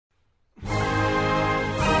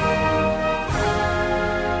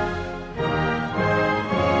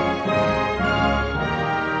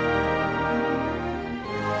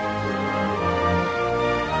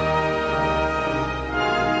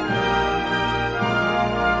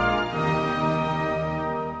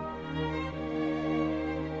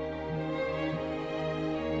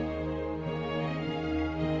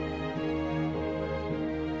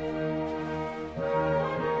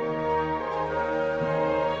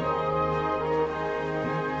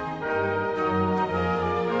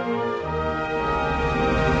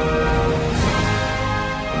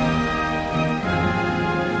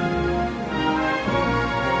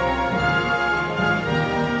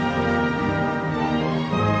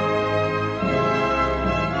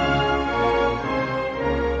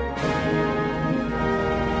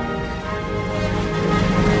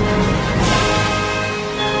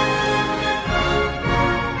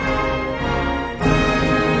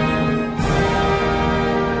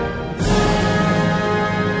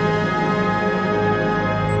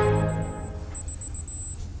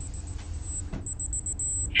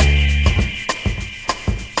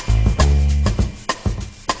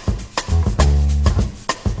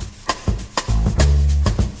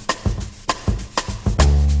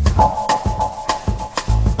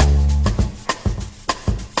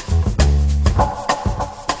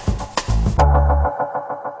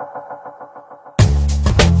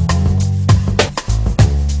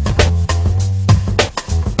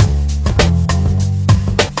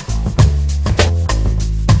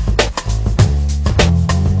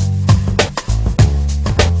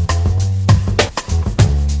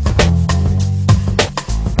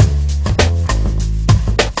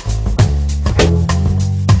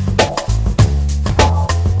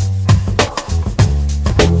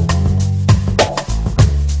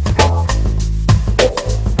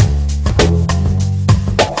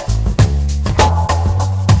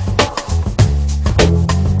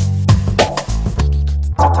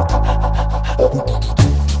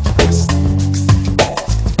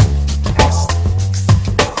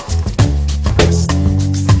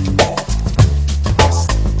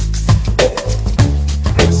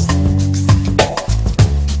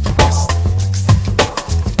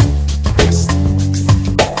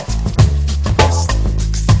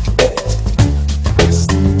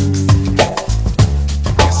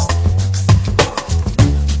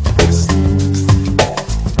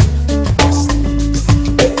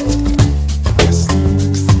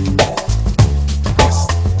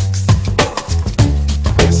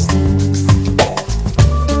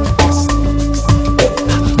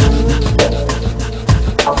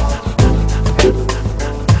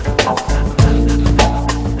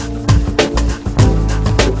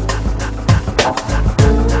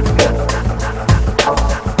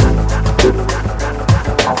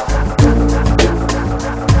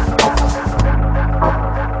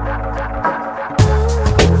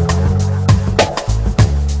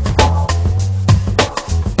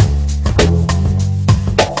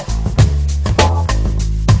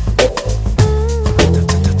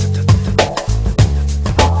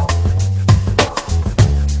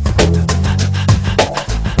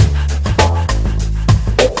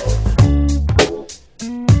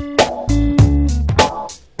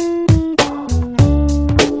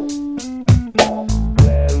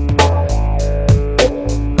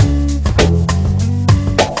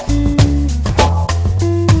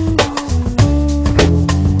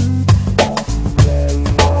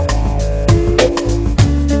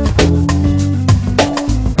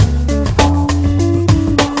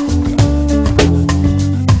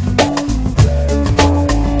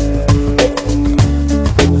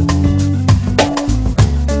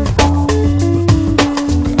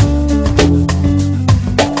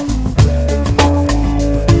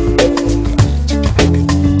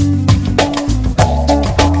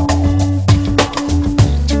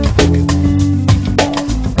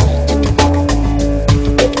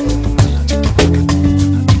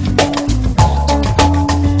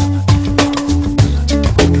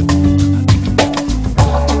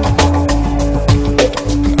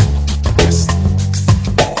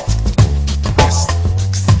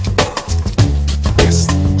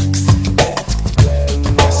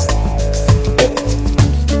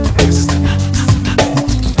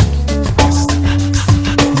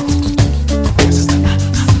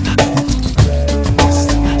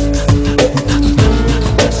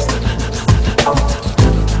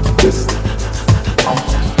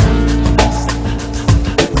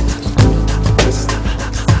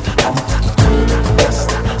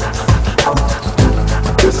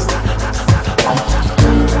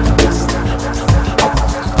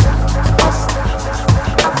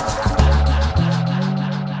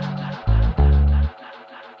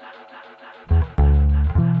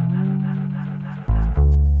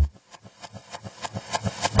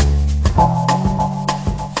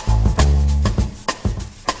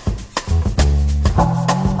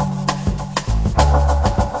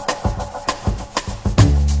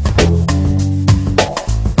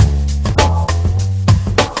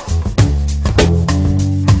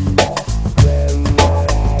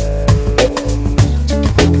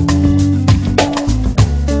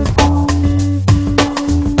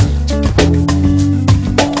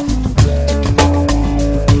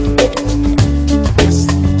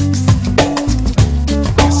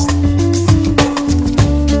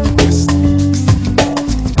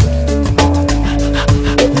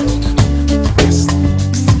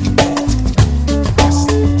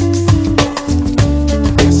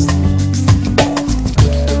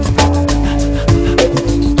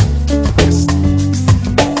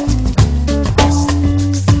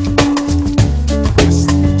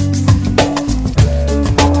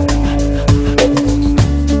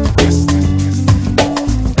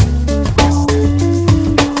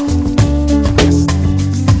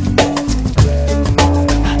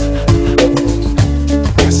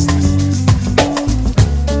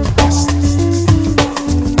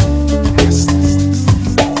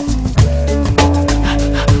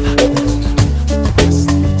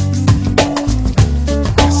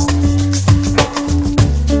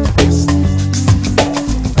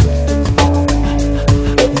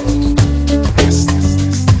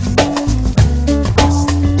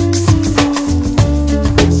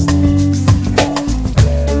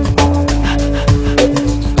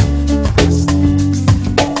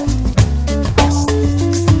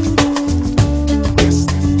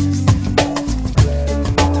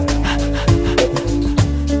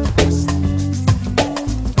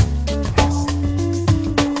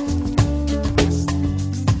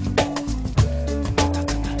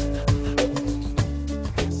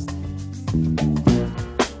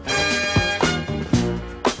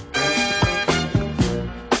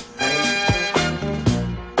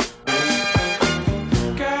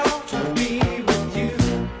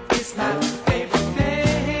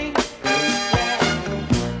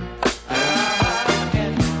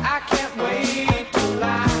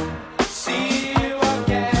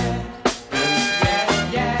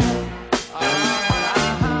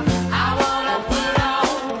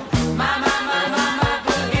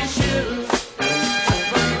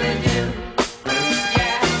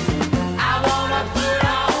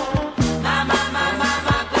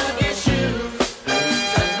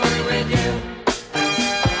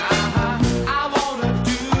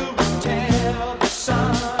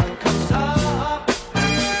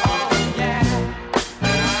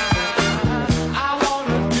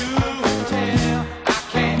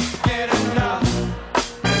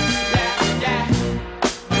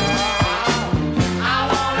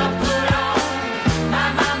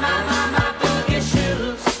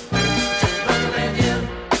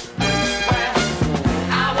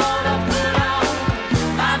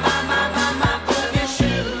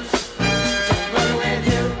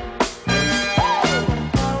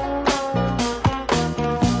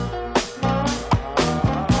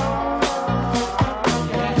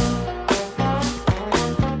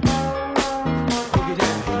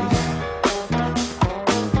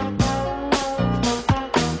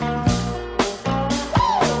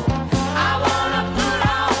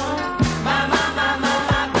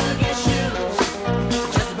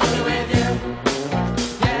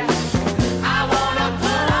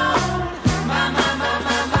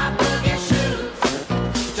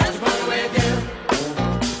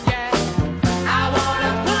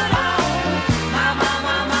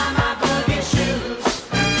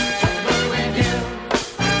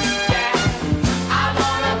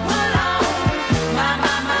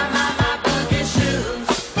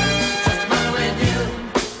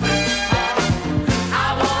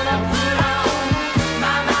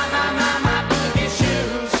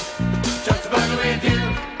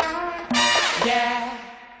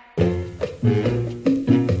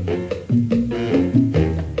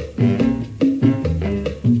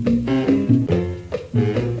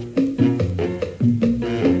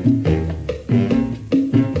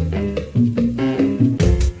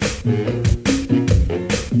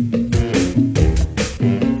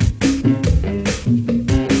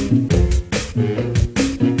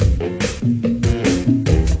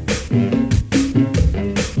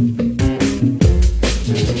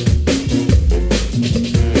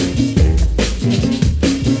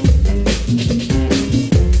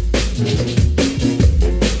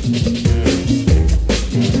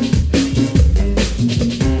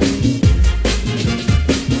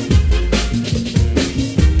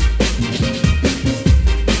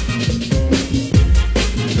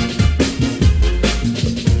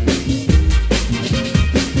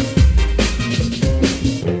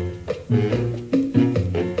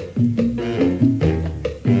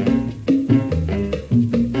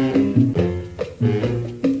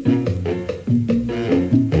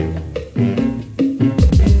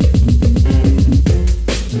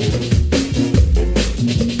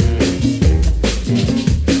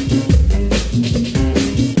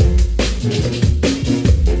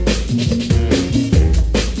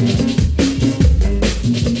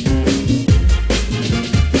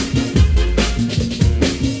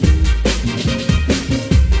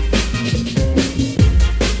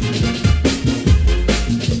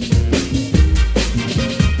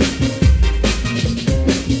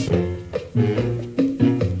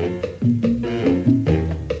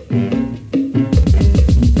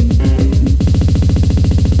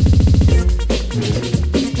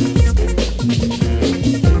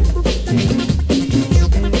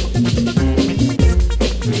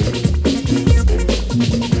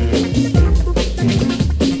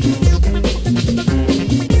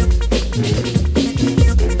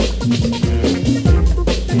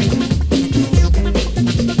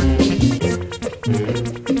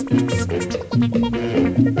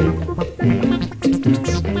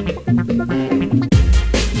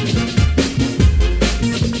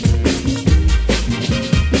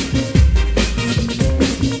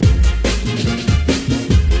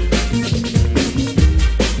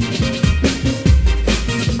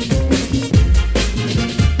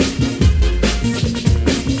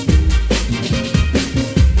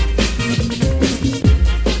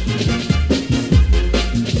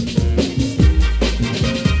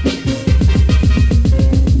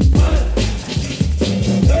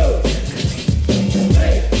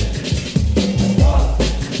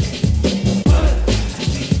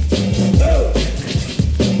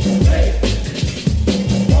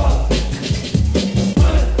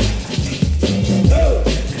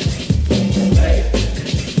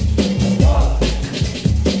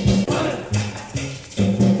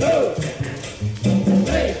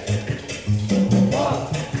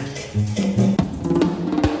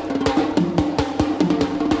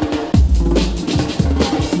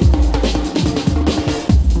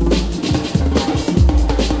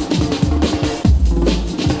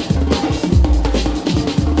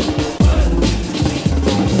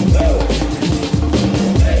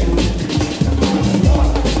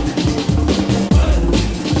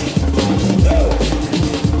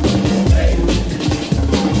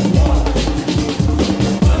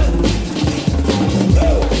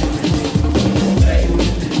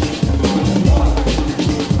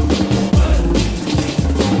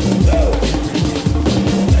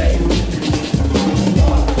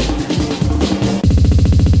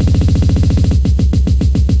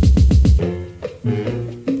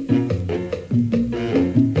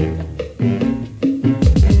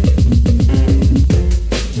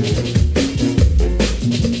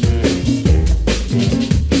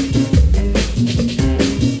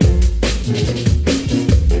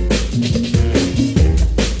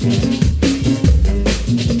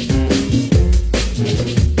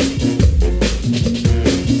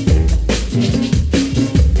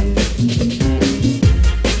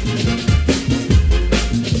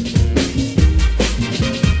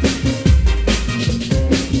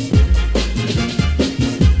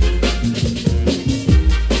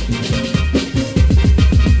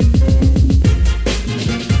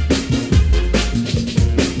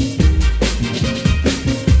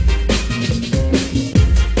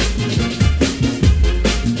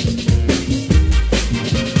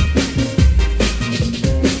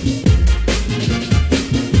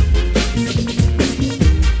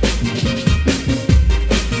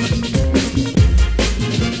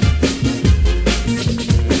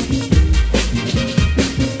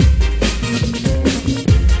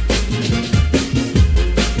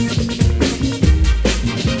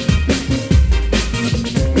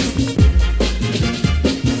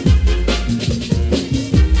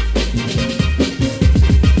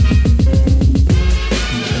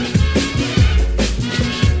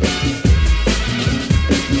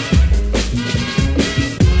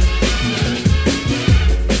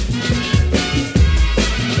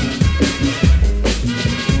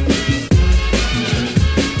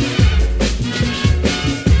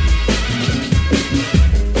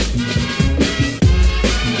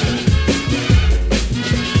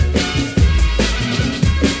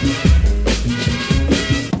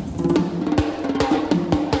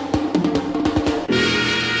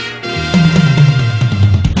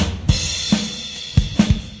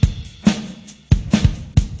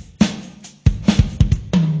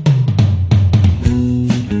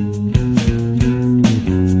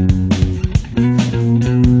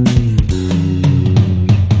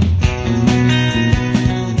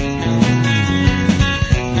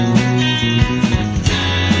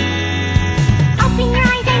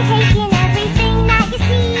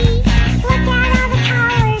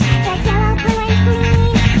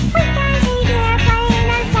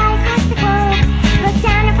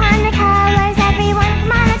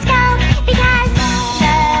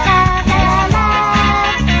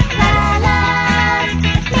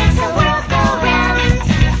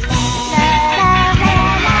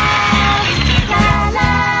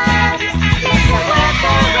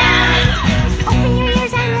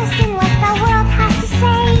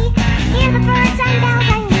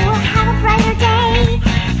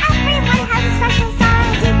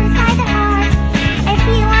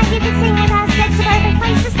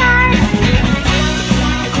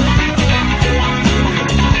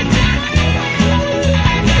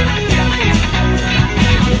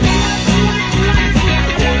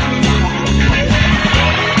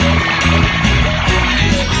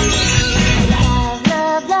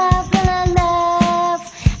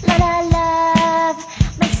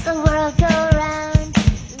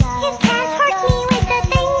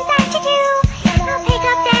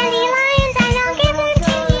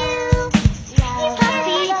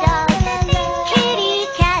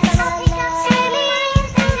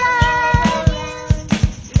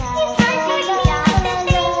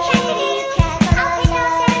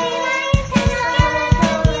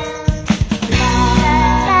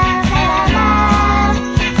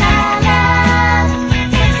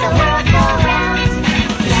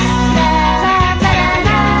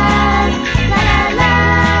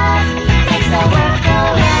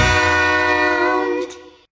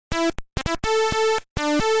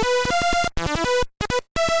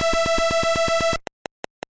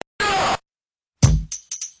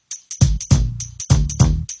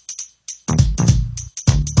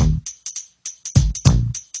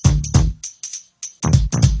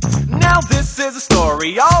is a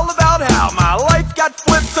story all about how my life got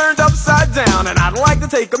flipped, turned upside down. And I'd like to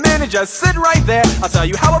take a minute, just sit right there. I'll tell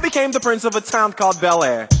you how I became the prince of a town called Bel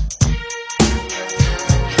Air.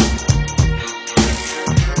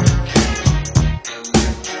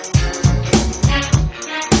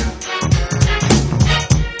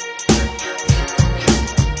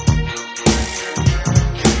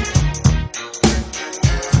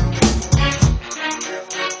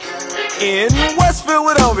 In West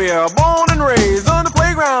Philadelphia, born and raised, on the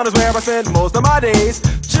playground is where I spent most of my days.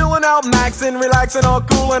 Chilling out, maxing, relaxing, all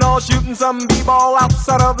cool and all, shooting some b-ball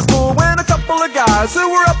outside of the school. When a couple of guys who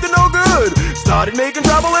were up to no good started making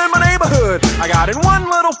trouble in my neighborhood. I got in one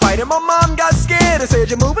little fight and my mom got scared and said,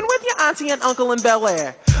 "You're moving with your auntie and uncle in Bel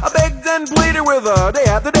Air." I begged and pleaded with her day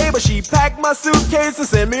after day, but she packed my suitcase and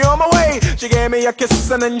sent me on my way. She gave me a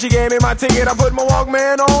kiss and then she gave me my ticket. I put my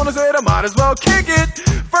Walkman on and said I might as well kick it.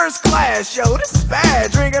 First class, yo, this is bad.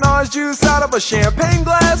 Drinking orange juice out of a champagne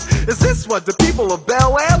glass. Is this what the people of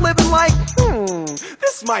Bel Air living like?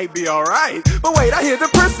 This might be alright. But wait, I hear the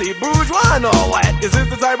prissy, bourgeois and all that. Is this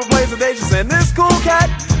the type of place that they should send this cool cat?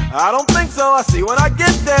 I don't think so. I see when I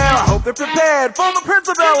get there. I hope they're prepared for the Prince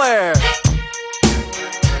of Bel Air.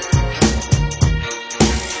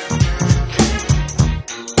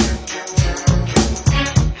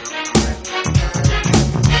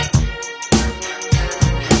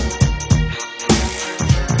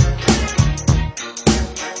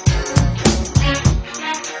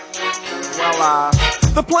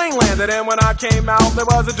 The plane landed and when I came out, there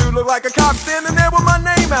was a dude look like a cop standing there with my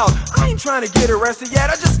name out. I ain't trying to get arrested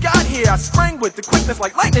yet, I just got here. I sprang with the quickness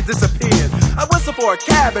like lightning disappeared. I whistled for a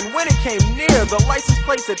cab and when it came near, the license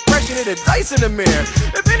plate said fresh and it had dice in the mirror.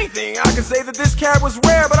 If anything, I could say that this cab was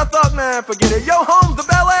rare, but I thought, man, forget it. Yo, home to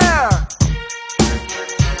Bel Air.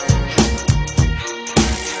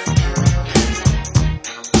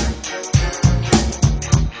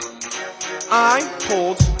 I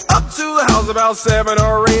pulled up to the house about 7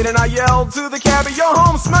 or 8 and I yelled to the cabbie, "Yo,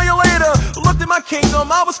 home, smell you later." Looked at my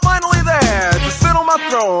kingdom, I was finally there to sit on my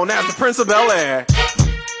throne as the Prince of Bel Air.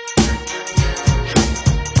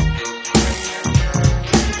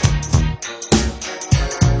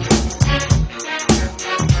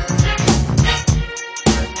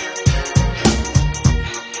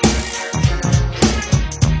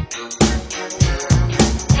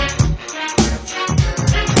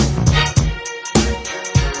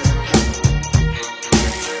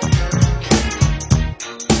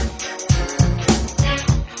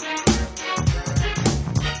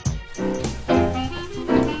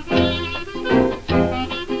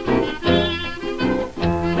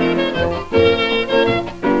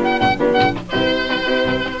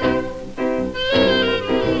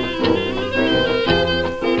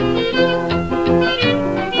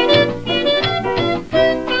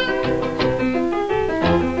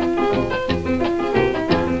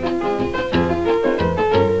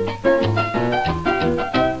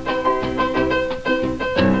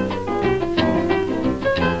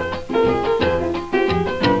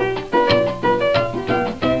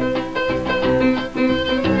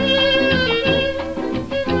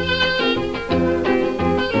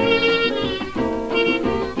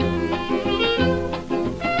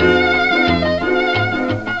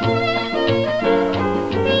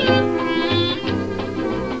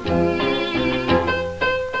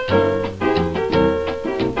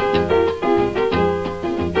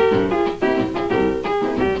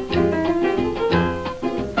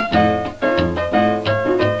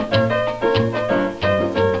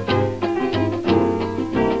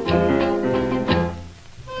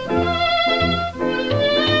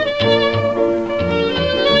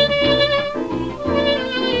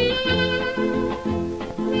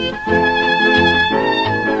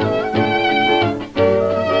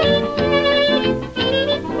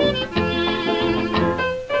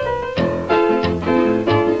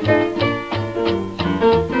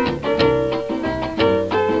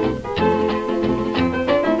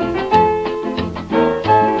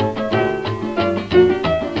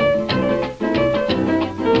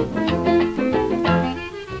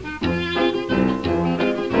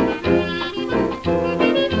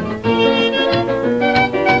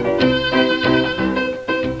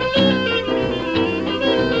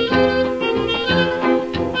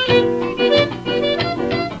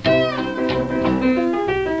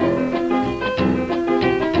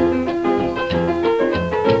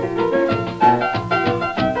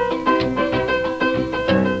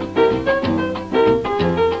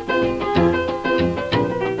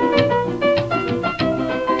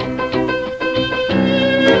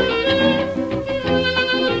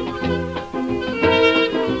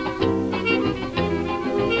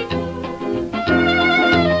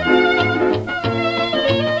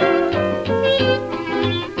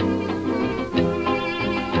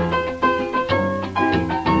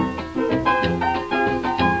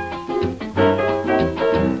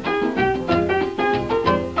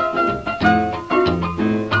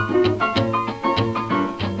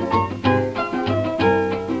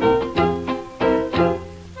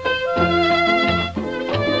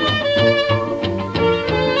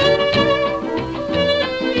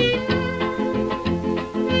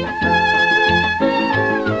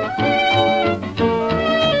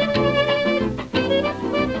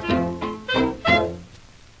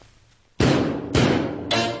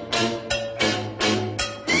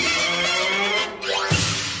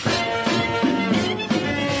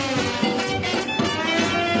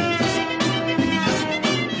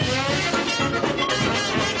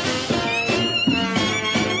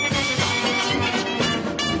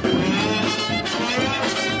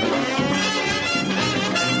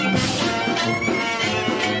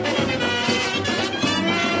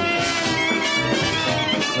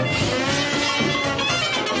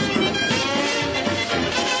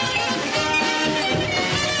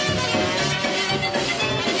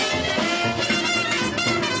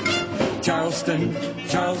 Charleston,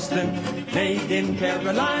 Charleston, made in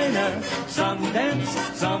Carolina. Some dance,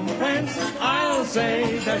 some prance. I'll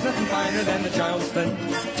say there's nothing finer than the Charleston,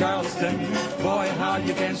 Charleston. Boy, how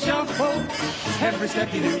you can shuffle. Every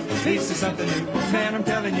step you do leads to something new. Man, I'm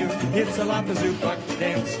telling you, it's a lot to do. Buck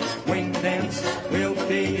dance, wing dance, will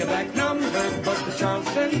be a back number. But the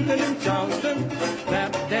Charleston, the new Charleston,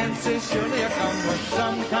 that dance is surely a comer.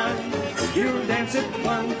 Sometime you'll dance it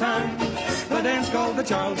one time. The dance called the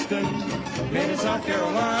Charleston, made in South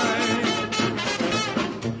Carolina.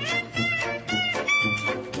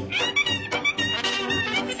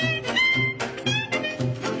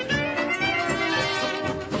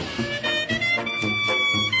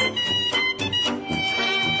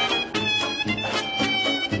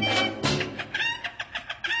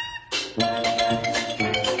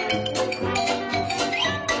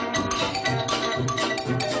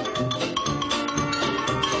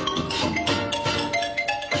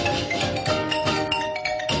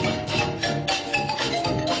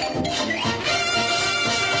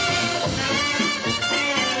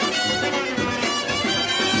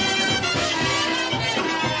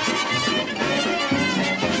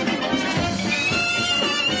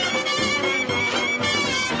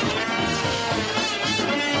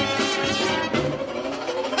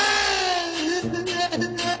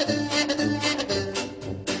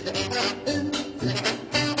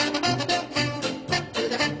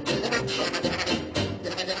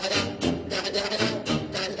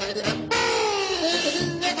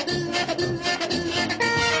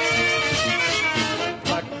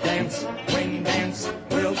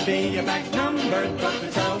 Be a back number, but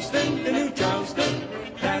the Charleston, the new Charleston,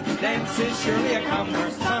 that dance is surely a comer.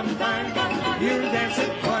 Sometime you'll dance it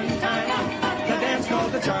one time. The dance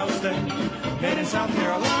called the Charleston, made in South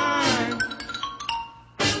Carolina.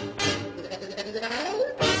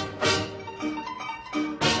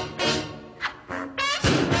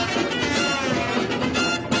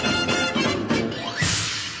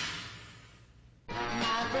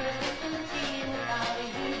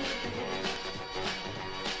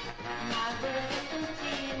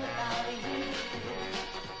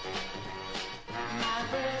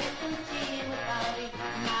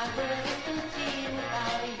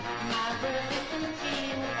 My birthday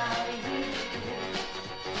without you.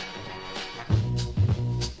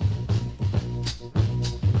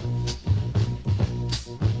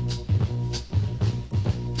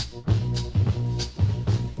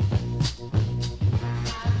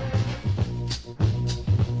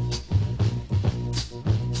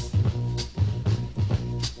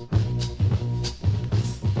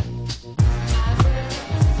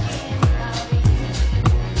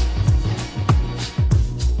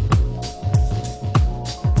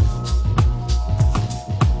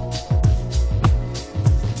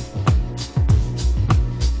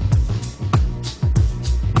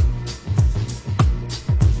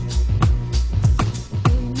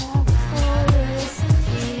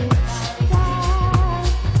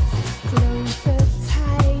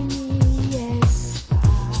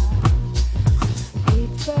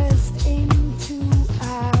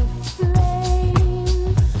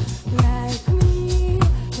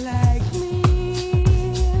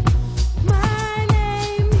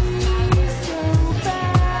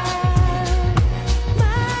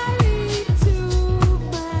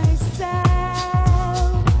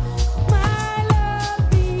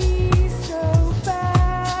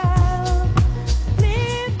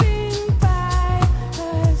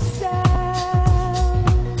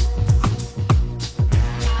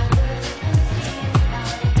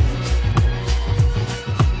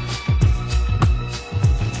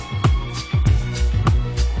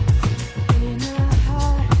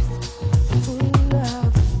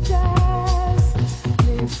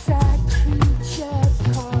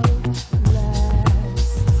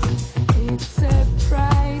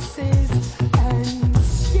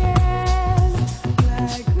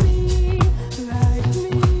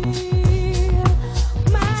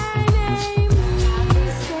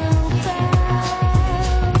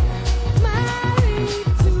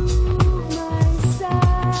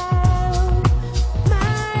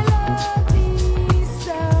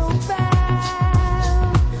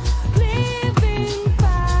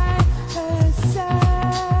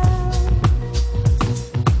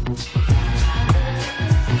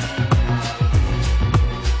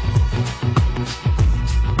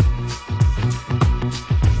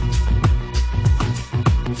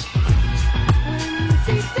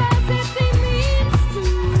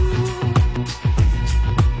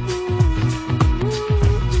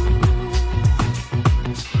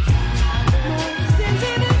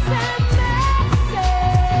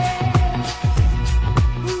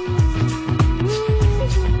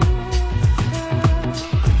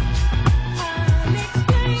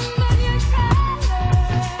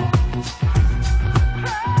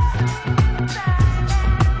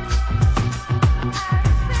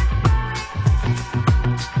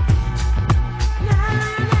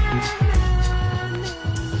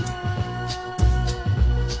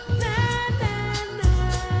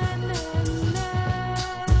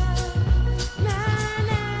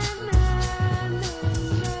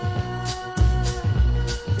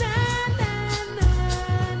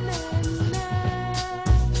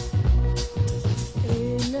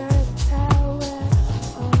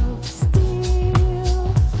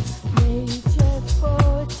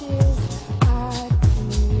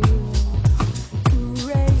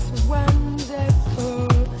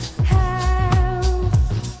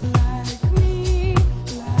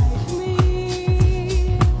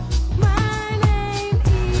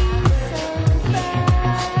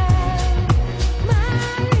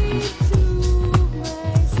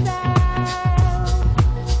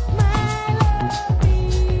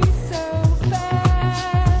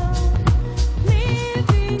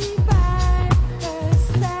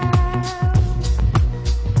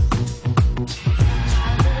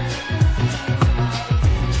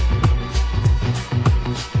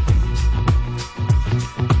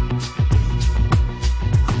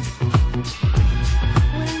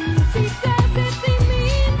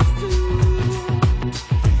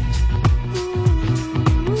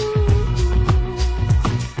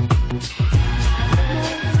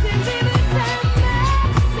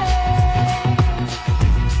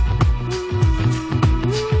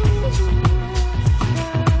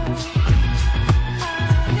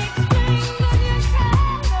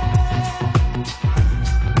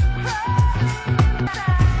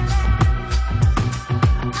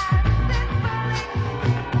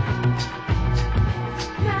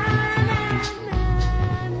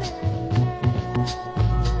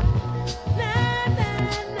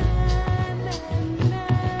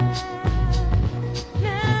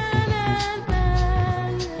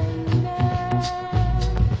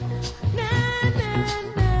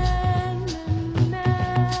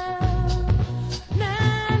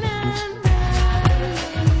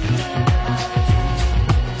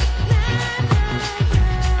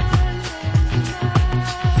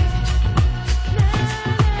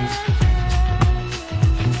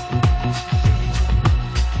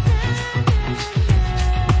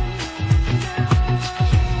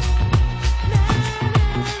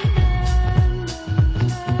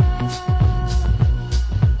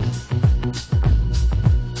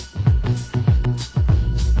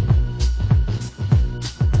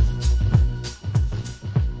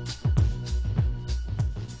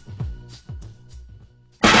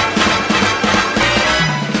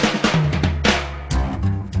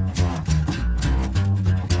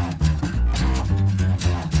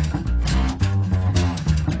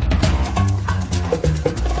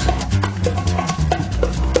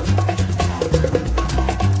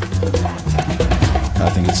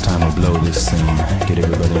 it's time to blow this scene. Get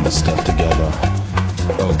everybody in the step together.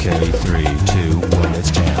 Okay, 3, 2, 1, let's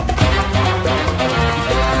jam.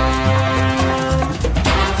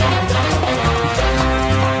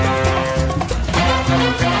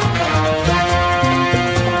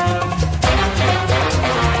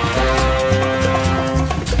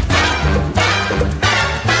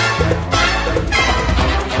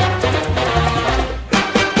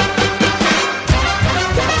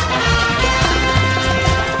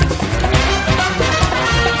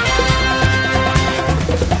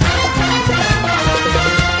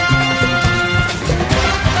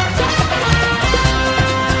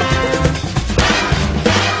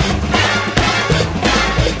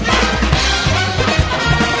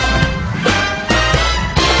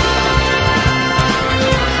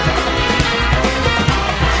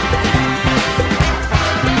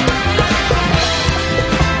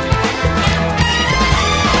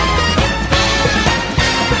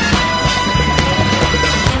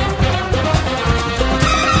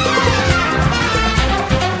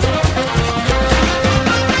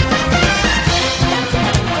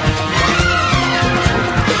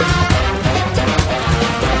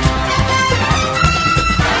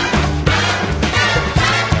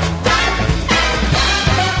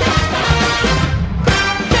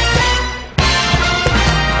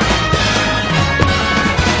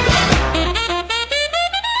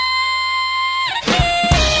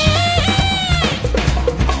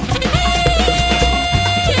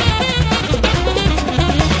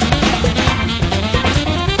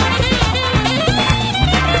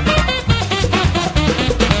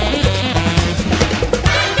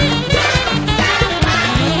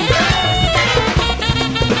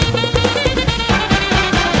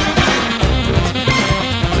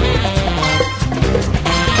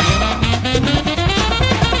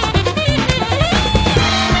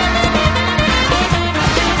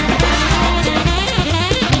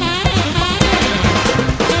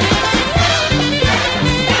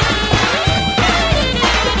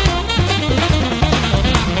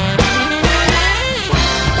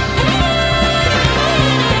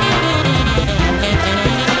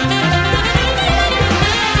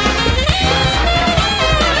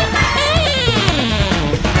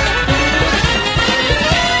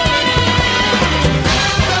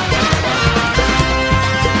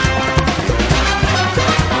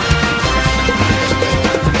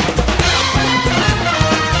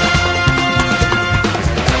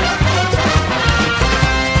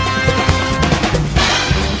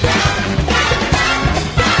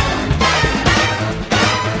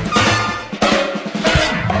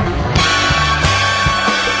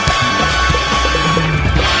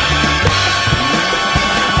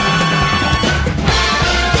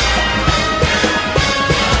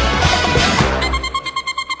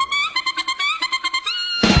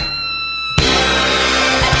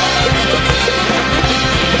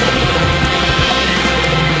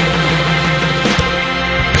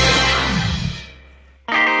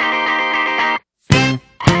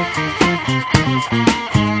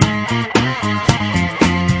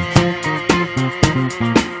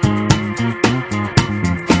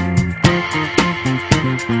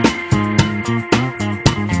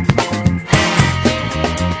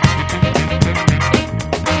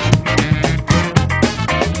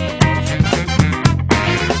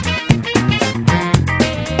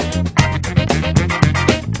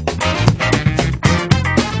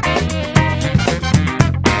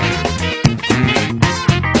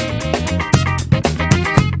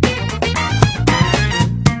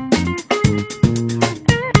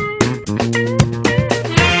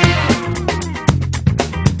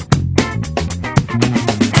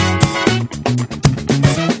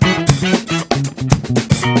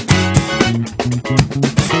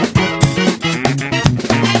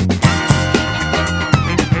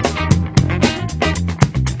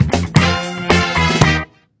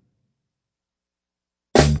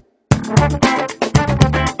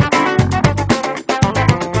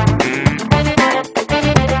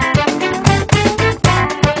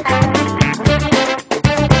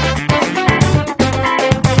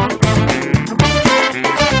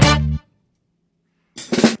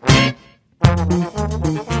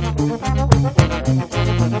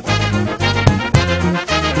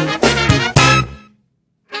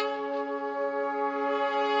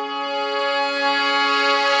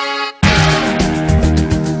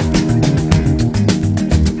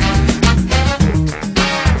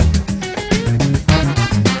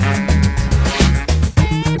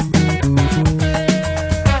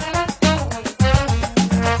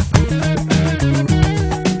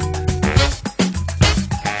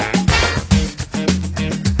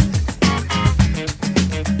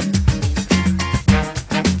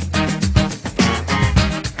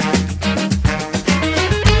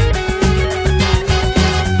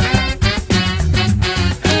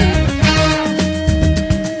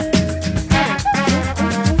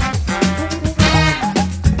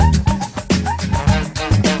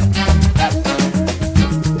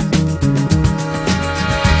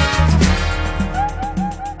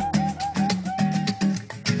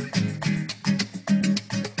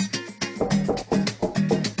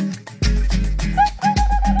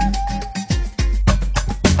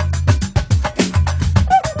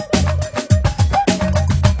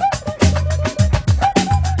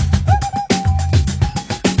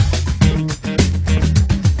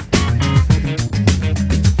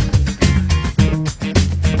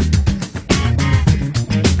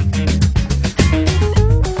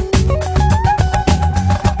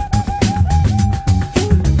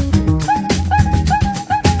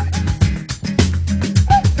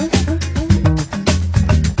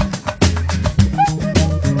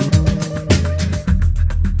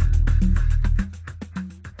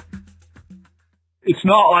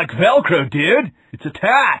 not like Velcro, dude. It's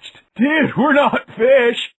attached. Dude, we're not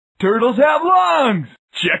fish. Turtles have lungs.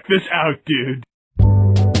 Check this out, dude.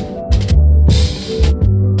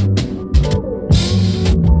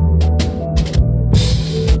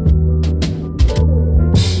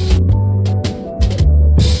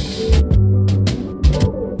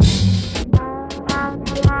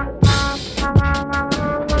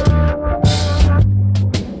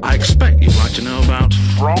 I expect you'd like to know about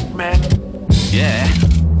frogmen. Yeah.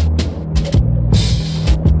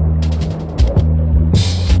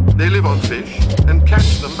 They live on fish and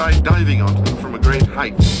catch them by diving onto them from a great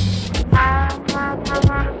height.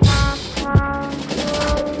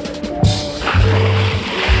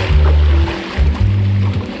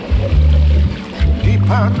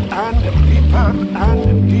 Deeper and deeper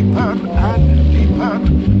and deeper and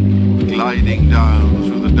deeper, gliding down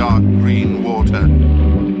through the dark green water.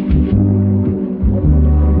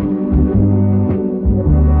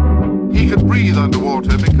 He could breathe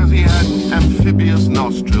underwater because he had amphibious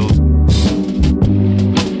nostrils.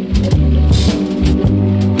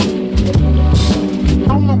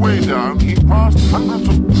 On the way down, he passed hundreds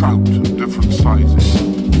of trout of different sizes.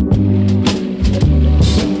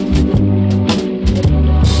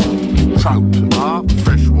 Trout are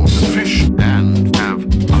freshwater fish and have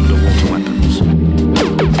underwater weapons.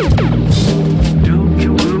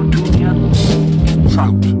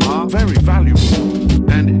 Trout are very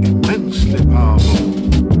valuable and immensely powerful.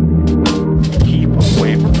 Keep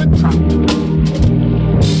away from the trout.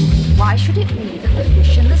 Why should it be that the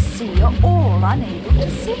fish in the sea are all unable to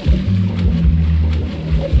sing?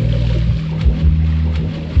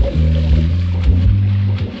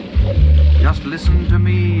 Just listen to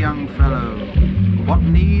me, young fellow. What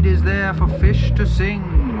need is there for fish to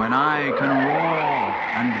sing when I can roar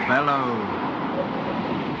and bellow?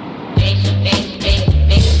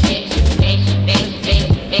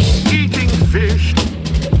 Eating fish.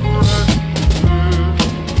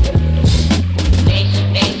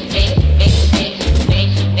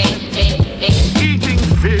 Eating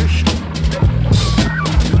fish.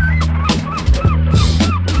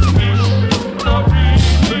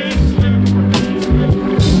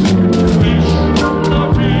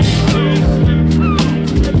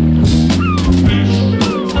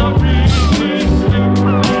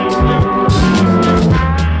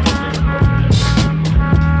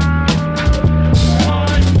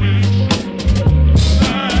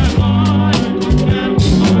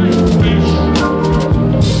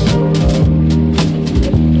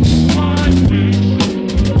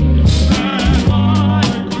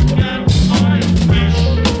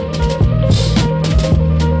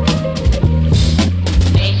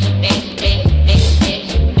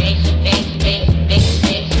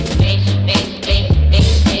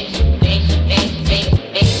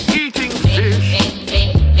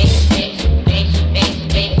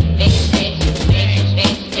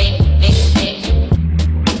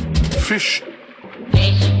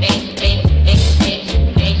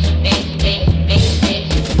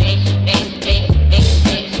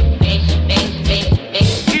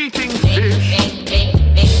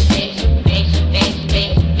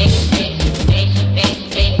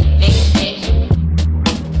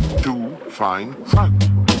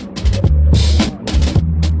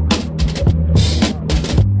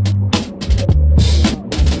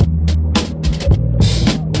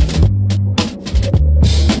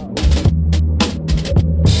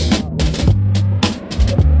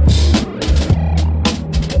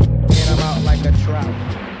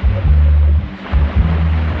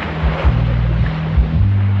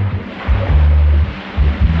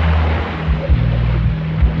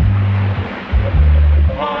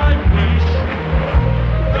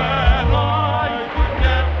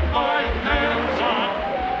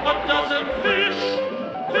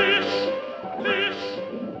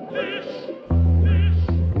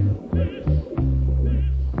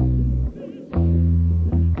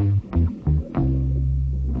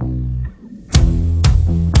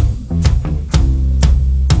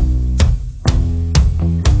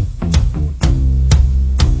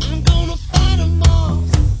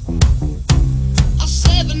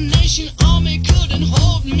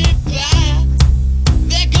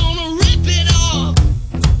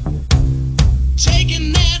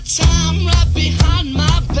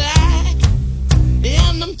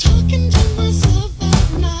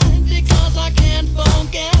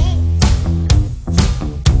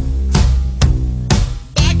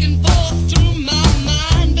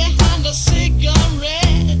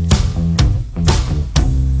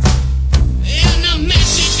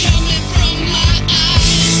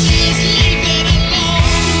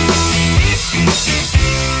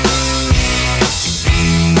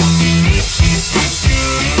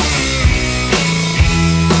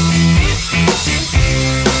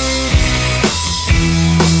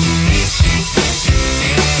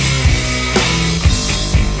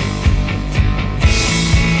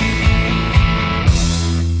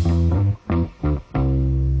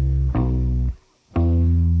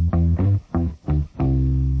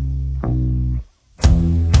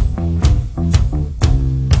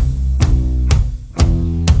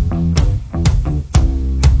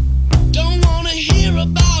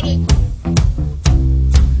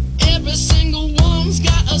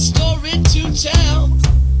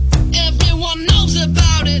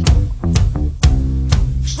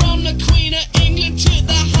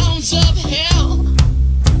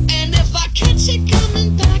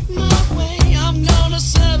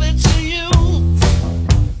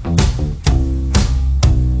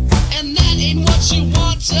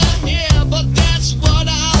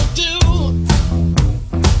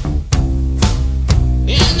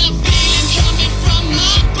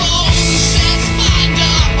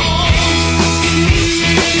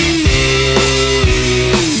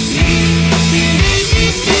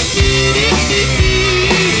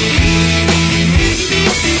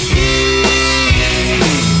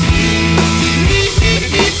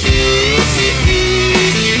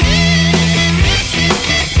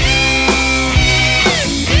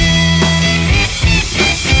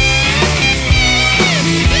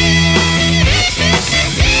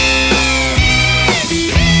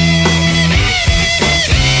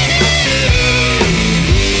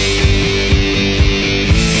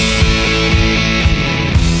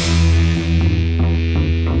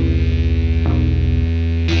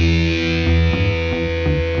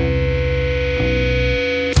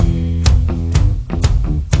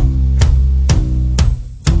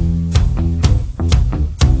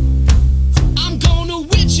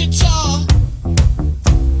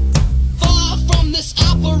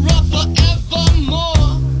 rough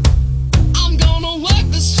forevermore. I'm gonna work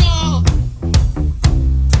the strong,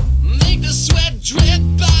 make the sweat drip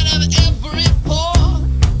out of every pore.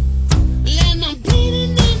 And I'm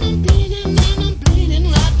bleeding, and I'm bleeding, and I'm bleeding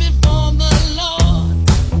right before the Lord.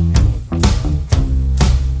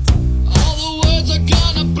 All the words are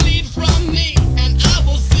gonna bleed from me, and I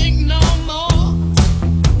will think no more.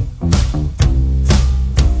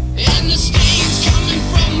 And the stains coming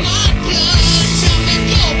from my blood tell me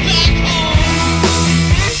go back home.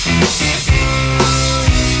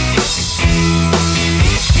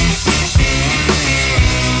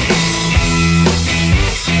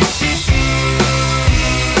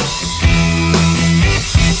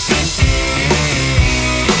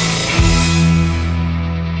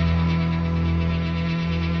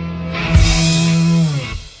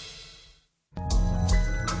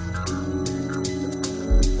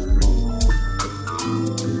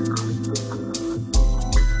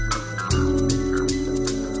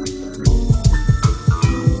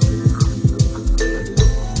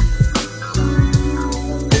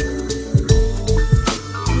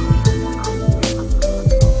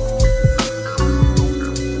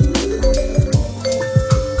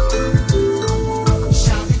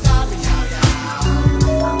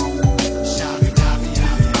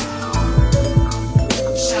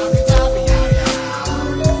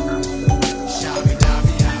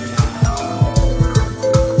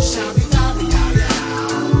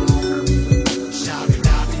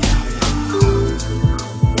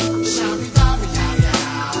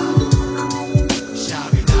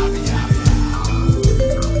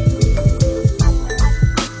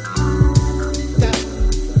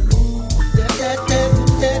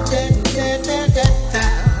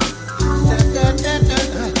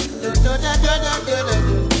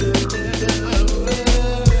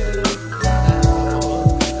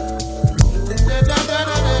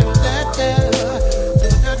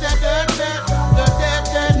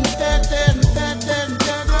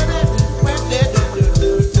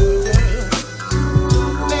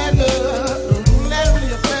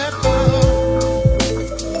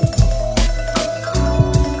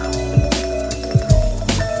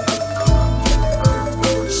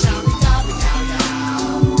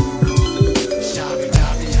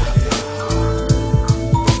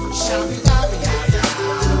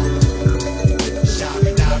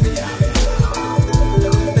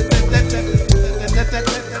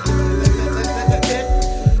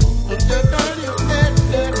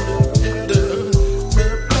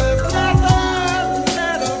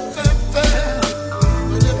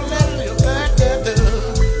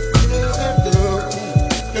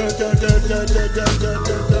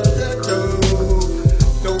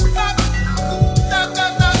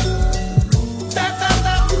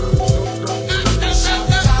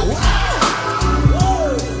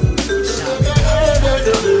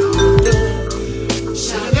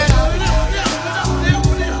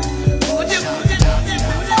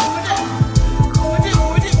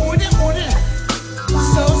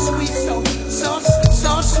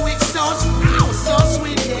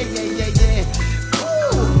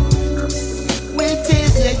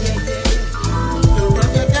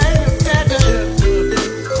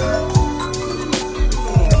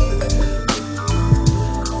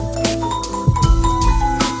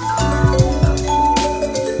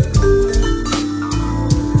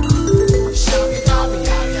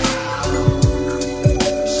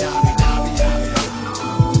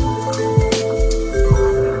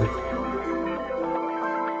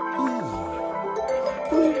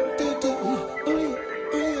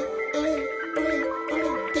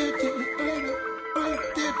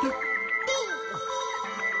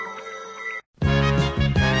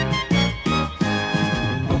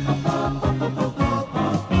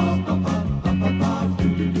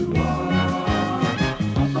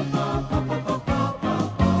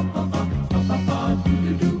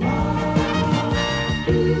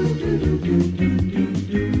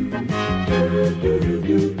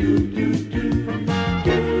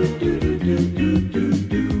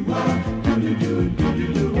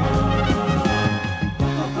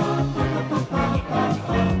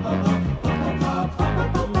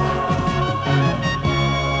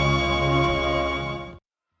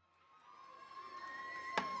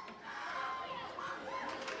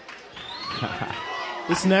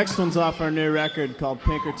 This next one's off our new record called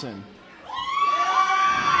Pinkerton.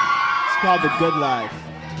 It's called The Good Life.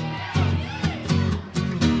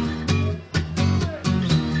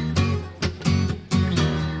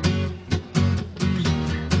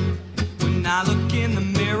 When I look in the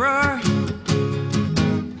mirror,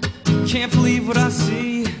 can't believe what I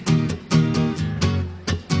see.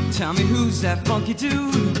 Tell Tell me who's that funky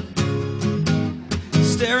dude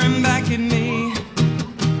staring back at me?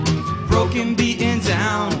 Broken, beaten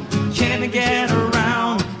down, can't get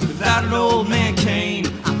around without an old man cane.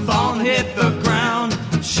 I'm falling, hit the ground,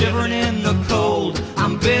 I'm shivering in the cold,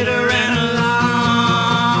 I'm bitter and alone.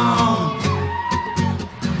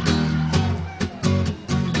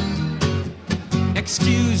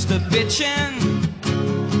 Excuse the bitchin',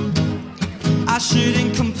 I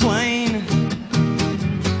shouldn't complain.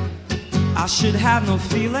 I should have no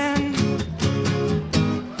feeling.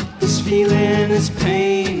 This feeling is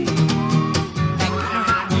pain.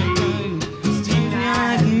 It's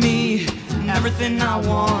denying me, and everything I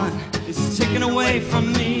want is taken away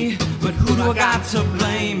from me. But who do I got to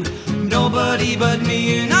blame? Nobody but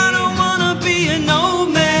me. And I don't wanna be an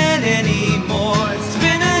old man anymore. It's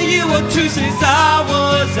been a year or two since I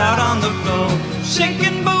was out on the floor,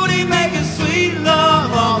 shaking booty, making sweet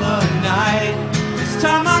love all the night. This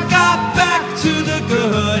time I got back to the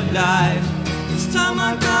good life. This time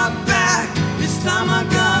I got back, this time I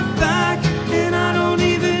got back. And I don't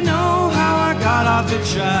even know how I got off the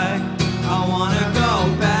track. I wanna go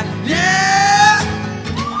back, yeah!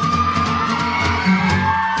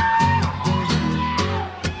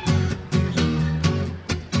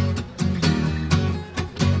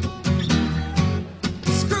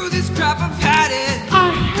 Screw this crap, I've had it.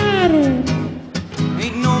 I had it.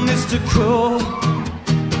 Ain't no Mr. Cool.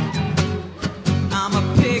 I'm a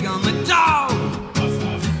pig, I'm a dog.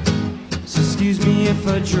 So excuse me if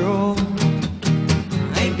I drool.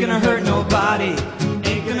 Ain't gonna hurt nobody,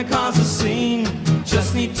 ain't gonna cause a scene.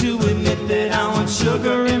 Just need to admit that I want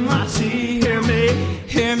sugar in my tea. Hear me,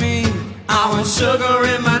 hear me. I want sugar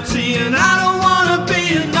in my tea. And I don't wanna be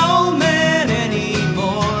an old man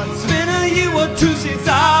anymore. It's been a year or two since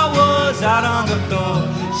I was out on the floor,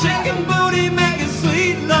 shaking booty, making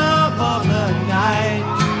sweet love all the night.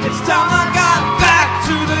 It's time I got back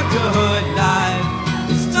to the good life.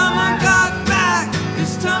 This time I got back,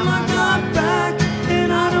 this time I got back.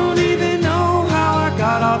 And I don't even know how I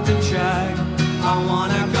got off the track. I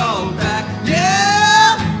wanna go back, yeah!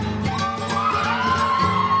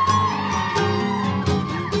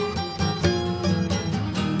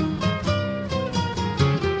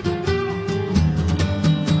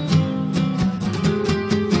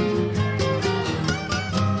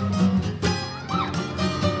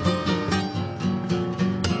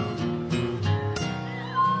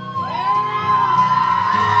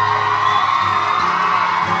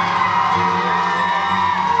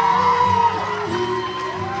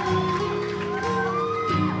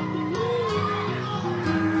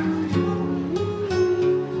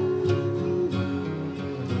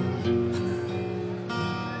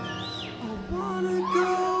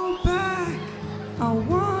 I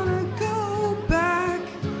wanna go back,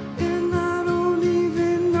 and I don't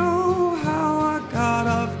even know how I got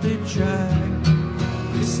off the track.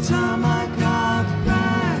 This time I got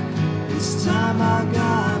back, this time I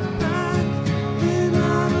got back, and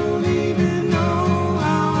I don't even know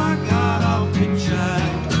how I got off the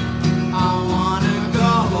track. I wanna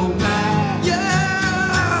go back,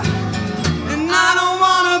 yeah, and I don't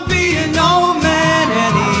wanna be an old man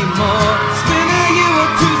anymore. It's been a year or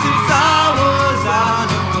two since I was on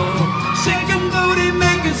the floor, shaking booty,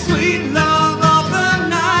 making sweet love all the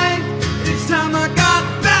night. This time I got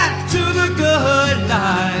back to the good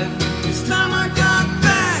life. This time I got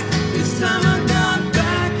back, this time I got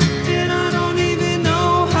back, and I don't even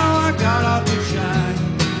know how I got off the track.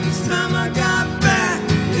 This time I got back,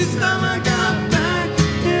 this time I got back,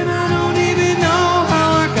 and I don't even know how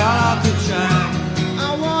I got off the track. I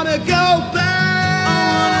wanna go back, I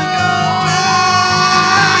wanna go back.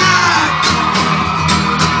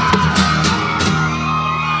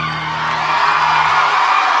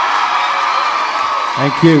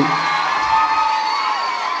 Thank you.